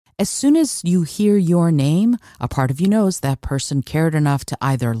As soon as you hear your name, a part of you knows that person cared enough to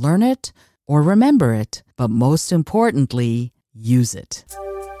either learn it or remember it, but most importantly, use it.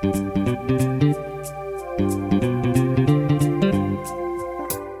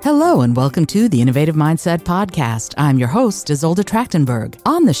 Hello and welcome to the Innovative Mindset Podcast. I'm your host, Isolde Trachtenberg.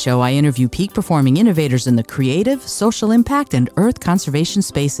 On the show, I interview peak-performing innovators in the creative, social impact, and earth conservation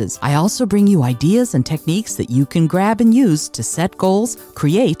spaces. I also bring you ideas and techniques that you can grab and use to set goals,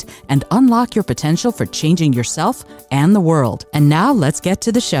 create, and unlock your potential for changing yourself and the world. And now let's get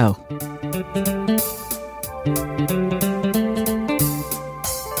to the show.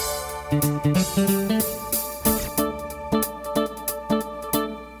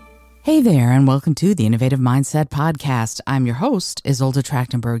 Hey there, and welcome to the Innovative Mindset Podcast. I'm your host, Isolde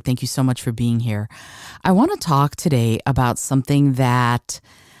Trachtenberg. Thank you so much for being here. I want to talk today about something that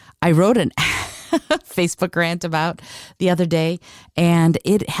I wrote an Facebook rant about the other day, and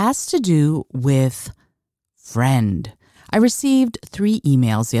it has to do with friend. I received 3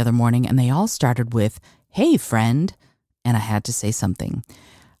 emails the other morning, and they all started with, "Hey, friend," and I had to say something.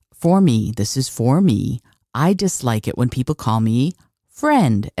 For me, this is for me, I dislike it when people call me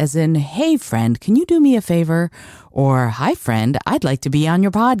friend, as in, "Hey friend, can you do me a favor?" Or, "Hi friend, I'd like to be on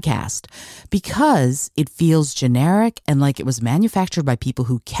your podcast," because it feels generic and like it was manufactured by people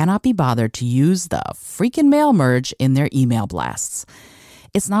who cannot be bothered to use the freaking mail merge in their email blasts.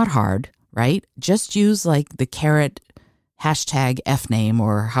 It's not hard, right? Just use like the carrot hashtag FName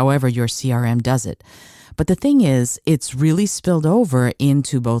or however your CRM does it. But the thing is, it's really spilled over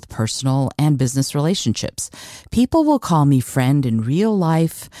into both personal and business relationships. People will call me friend in real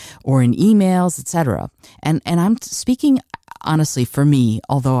life or in emails, etc. And I'm speaking honestly for me,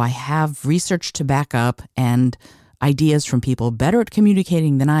 although I have research to back up and ideas from people better at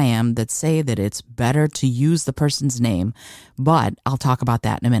communicating than I am that say that it's better to use the person's name. But I'll talk about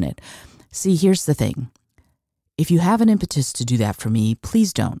that in a minute. See, here's the thing. If you have an impetus to do that for me,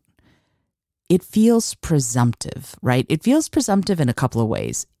 please don't. It feels presumptive, right? It feels presumptive in a couple of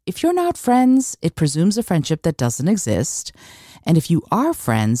ways. If you're not friends, it presumes a friendship that doesn't exist. And if you are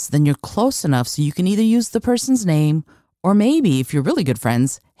friends, then you're close enough so you can either use the person's name or maybe, if you're really good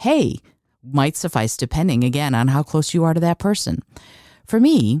friends, hey, might suffice depending, again, on how close you are to that person. For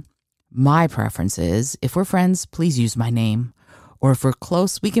me, my preference is if we're friends, please use my name. Or if we're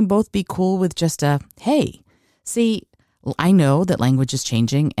close, we can both be cool with just a hey. See, I know that language is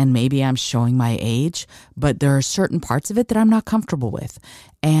changing and maybe I'm showing my age, but there are certain parts of it that I'm not comfortable with.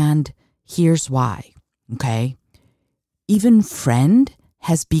 And here's why, okay? Even friend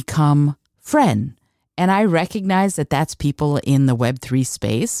has become friend. And I recognize that that's people in the Web3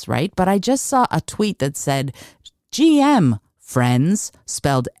 space, right? But I just saw a tweet that said GM friends,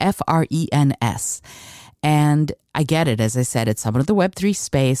 spelled FRENS. And I get it. As I said, it's someone of the Web3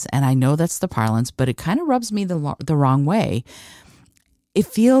 space, and I know that's the parlance, but it kind of rubs me the wrong way. It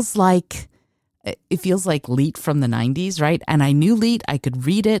feels like Leet from the 90s, right? And I knew Leet. I could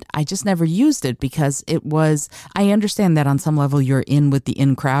read it. I just never used it because I understand that on some level you're in with the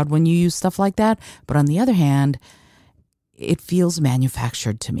in crowd when you use stuff like that. But on the other hand, it feels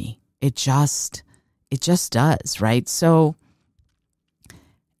manufactured to me. It just does, right? So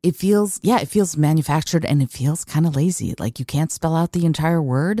it feels manufactured and it feels kind of lazy. Like you can't spell out the entire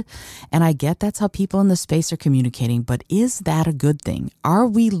word. And I get that's how people in the space are communicating, but is that a good thing? Are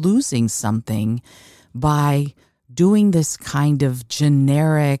we losing something by doing this kind of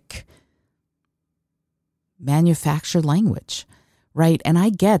generic manufactured language? Right. And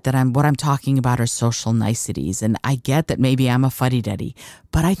I get that what I'm talking about are social niceties. And I get that maybe I'm a fuddy-duddy,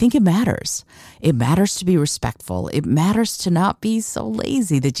 but I think it matters. It matters to be respectful. It matters to not be so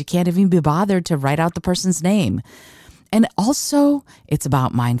lazy that you can't even be bothered to write out the person's name. And also, it's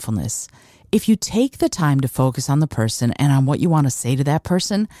about mindfulness. If you take the time to focus on the person and on what you want to say to that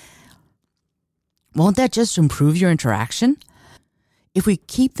person, won't that just improve your interaction? If we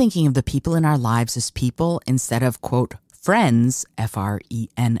keep thinking of the people in our lives as people instead of, quote, friends,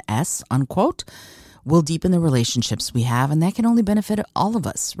 FRENS, unquote, will deepen the relationships we have, and that can only benefit all of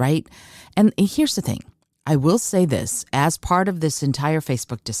us, right? And here's the thing. I will say this. As part of this entire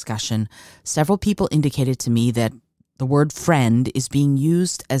Facebook discussion, several people indicated to me that the word friend is being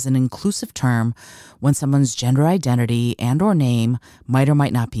used as an inclusive term when someone's gender identity and or name might or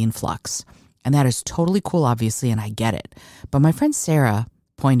might not be in flux. And that is totally cool, obviously, and I get it. But my friend Sarah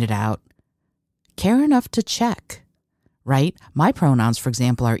pointed out, care enough to check. Right? My pronouns, for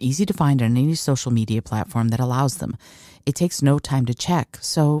example, are easy to find on any social media platform that allows them. It takes no time to check.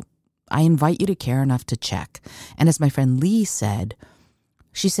 So I invite you to care enough to check. And as my friend Lee said,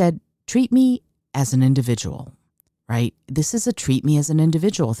 she said, treat me as an individual, right? This is a treat me as an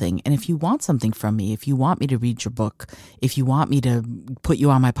individual thing. And if you want something from me, if you want me to read your book, if you want me to put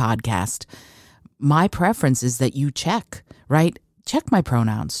you on my podcast, my preference is that you check, right? Check my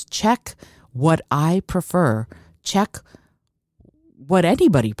pronouns, check what I prefer, check what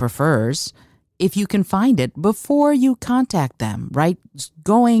anybody prefers if you can find it before you contact them, right?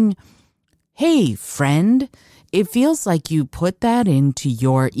 Going, hey, friend, it feels like you put that into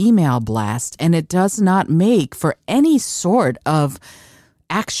your email blast and it does not make for any sort of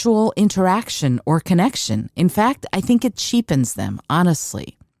actual interaction or connection. In fact, I think it cheapens them,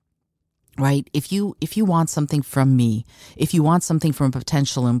 honestly. Right? If you want something from me, if you want something from a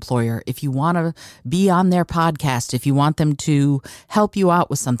potential employer, if you want to be on their podcast, if you want them to help you out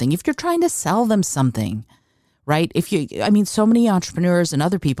with something, if you're trying to sell them something, right? So many entrepreneurs and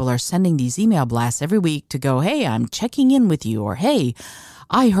other people are sending these email blasts every week to go, hey, I'm checking in with you, or hey,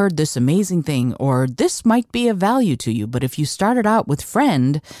 I heard this amazing thing, or this might be of value to you. But if you started out with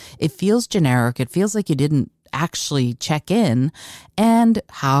friend, it feels generic. It feels like you didn't actually check in. And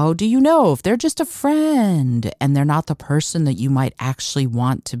how do you know if they're just a friend and they're not the person that you might actually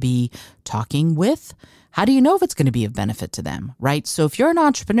want to be talking with? How do you know if it's going to be of benefit to them, right? So if you're an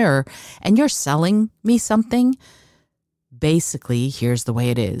entrepreneur and you're selling me something, basically, here's the way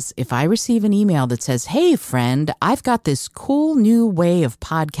it is. If I receive an email that says, hey, friend, I've got this cool new way of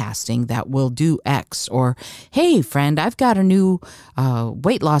podcasting that will do X, or hey, friend, I've got a new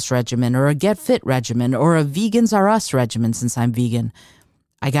weight loss regimen or a get fit regimen or a Vegans Are Us regimen since I'm vegan.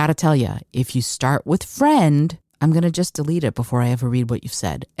 I got to tell you, if you start with friend, I'm going to just delete it before I ever read what you've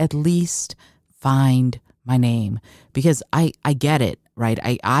said. At least find my name, because I get it, right?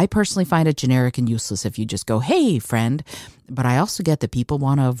 I personally find it generic and useless if you just go, hey, friend. But I also get that people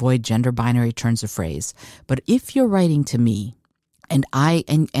want to avoid gender binary turns of phrase. But if you're writing to me, and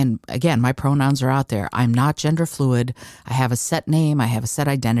again, my pronouns are out there. I'm not gender fluid. I have a set name. I have a set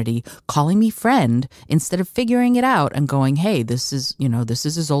identity. Calling me friend instead of figuring it out and going, hey, this is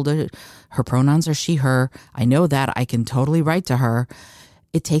Isolde. Her pronouns are she, her. I know that. I can totally write to her.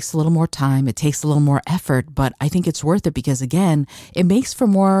 It takes a little more time. It takes a little more effort, but I think it's worth it because, again, it makes for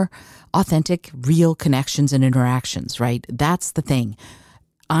more authentic, real connections and interactions, right? That's the thing.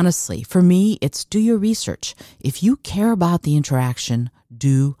 Honestly, for me, it's do your research. If you care about the interaction,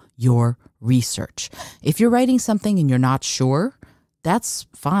 do your research. If you're writing something and you're not sure, that's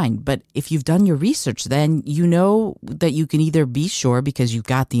fine. But if you've done your research, then you know that you can either be sure because you've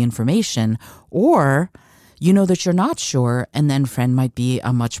got the information, or you know that you're not sure, and then friend might be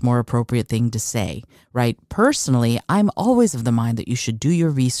a much more appropriate thing to say, right? Personally, I'm always of the mind that you should do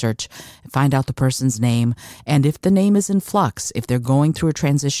your research, find out the person's name, and if the name is in flux, if they're going through a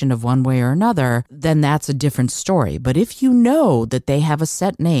transition of one way or another, then that's a different story. But if you know that they have a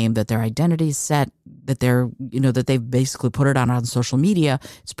set name, that their identity is set, that that they've basically put it on social media,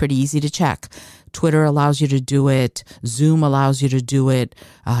 it's pretty easy to check. Twitter allows you to do it. Zoom allows you to do it.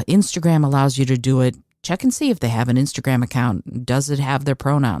 Instagram allows you to do it. Check and see if they have an Instagram account. Does it have their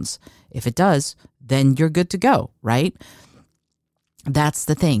pronouns? If it does, then you're good to go, right? That's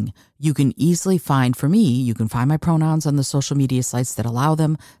the thing. You can easily find, for me, you can find my pronouns on the social media sites that allow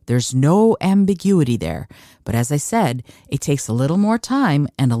them. There's no ambiguity there. But as I said, it takes a little more time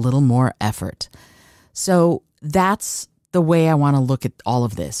and a little more effort. So that's the way I want to look at all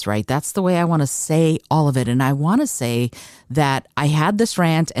of this, right? That's the way I want to say all of it. And I want to say that I had this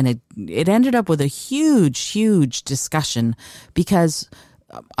rant and it ended up with a huge, huge discussion because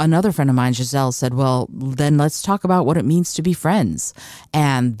another friend of mine, Giselle, said, well, then let's talk about what it means to be friends.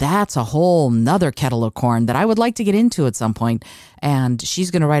 And that's a whole nother kettle of corn that I would like to get into at some point. And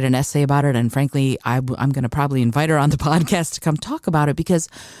she's going to write an essay about it. And frankly, I'm going to probably invite her on the podcast to come talk about it because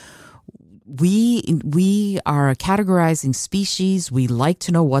we are a categorizing species. We like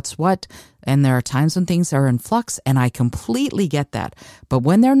to know what's what, and there are times when things are in flux, and I completely get that. But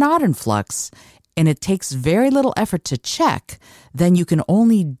when they're not in flux, and it takes very little effort to check, then you can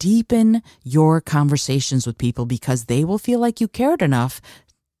only deepen your conversations with people because they will feel like you cared enough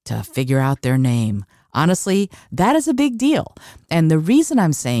to figure out their name. Honestly, that is a big deal. And the reason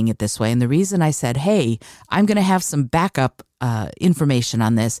I'm saying it this way, and the reason I said, hey, I'm going to have some backup information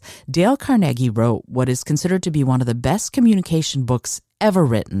on this, Dale Carnegie wrote what is considered to be one of the best communication books ever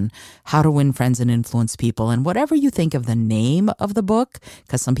written, How to Win Friends and Influence People. And whatever you think of the name of the book,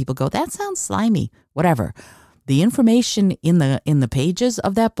 because some people go, that sounds slimy, whatever. The information in the pages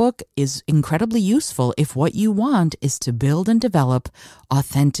of that book is incredibly useful if what you want is to build and develop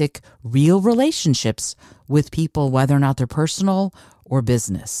authentic, real relationships with people, whether or not they're personal or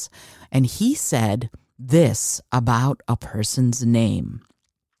business. And he said this about a person's name,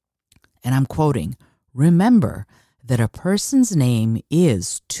 and I'm quoting, "Remember that a person's name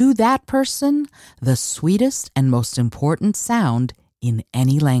is, to that person, the sweetest and most important sound in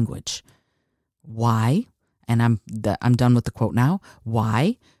any language. Why? And I'm done with the quote now.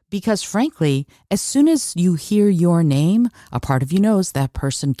 Why? Because frankly, as soon as you hear your name, a part of you knows that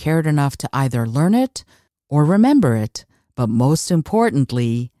person cared enough to either learn it or remember it, but most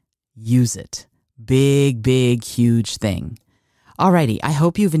importantly, use it. Big, big, huge thing. Alrighty, I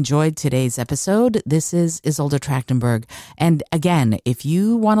hope you've enjoyed today's episode. This is Isolde Trachtenberg. And again, if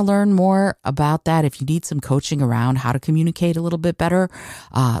you want to learn more about that, if you need some coaching around how to communicate a little bit better,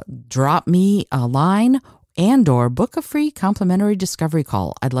 drop me a line and or book a free complimentary discovery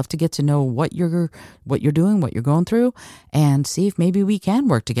call. I'd love to get to know what you're doing, what you're going through, and see if maybe we can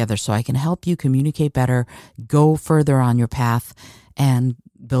work together so I can help you communicate better, go further on your path, and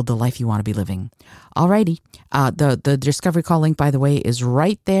build the life you want to be living. Alrighty. The discovery call link, by the way, is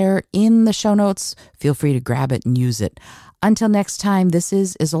right there in the show notes. Feel free to grab it and use it. Until next time, this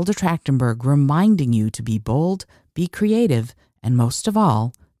is Isolde Trachtenberg reminding you to be bold, be creative, and most of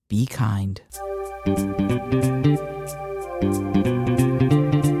all, be kind.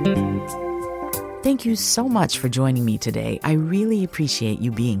 Thank you so much for joining me today. I really appreciate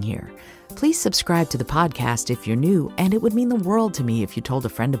you being here. Please subscribe to the podcast if you're new, and it would mean the world to me if you told a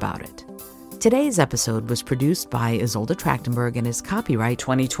friend about it. Today's episode was produced by Isolde Trachtenberg and is copyright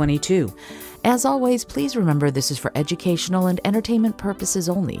 2022. As always, please remember this is for educational and entertainment purposes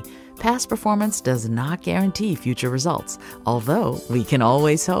only. Past performance does not guarantee future results, although we can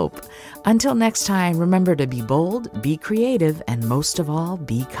always hope. Until next time, remember to be bold, be creative, and most of all,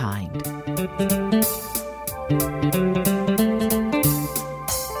 be kind.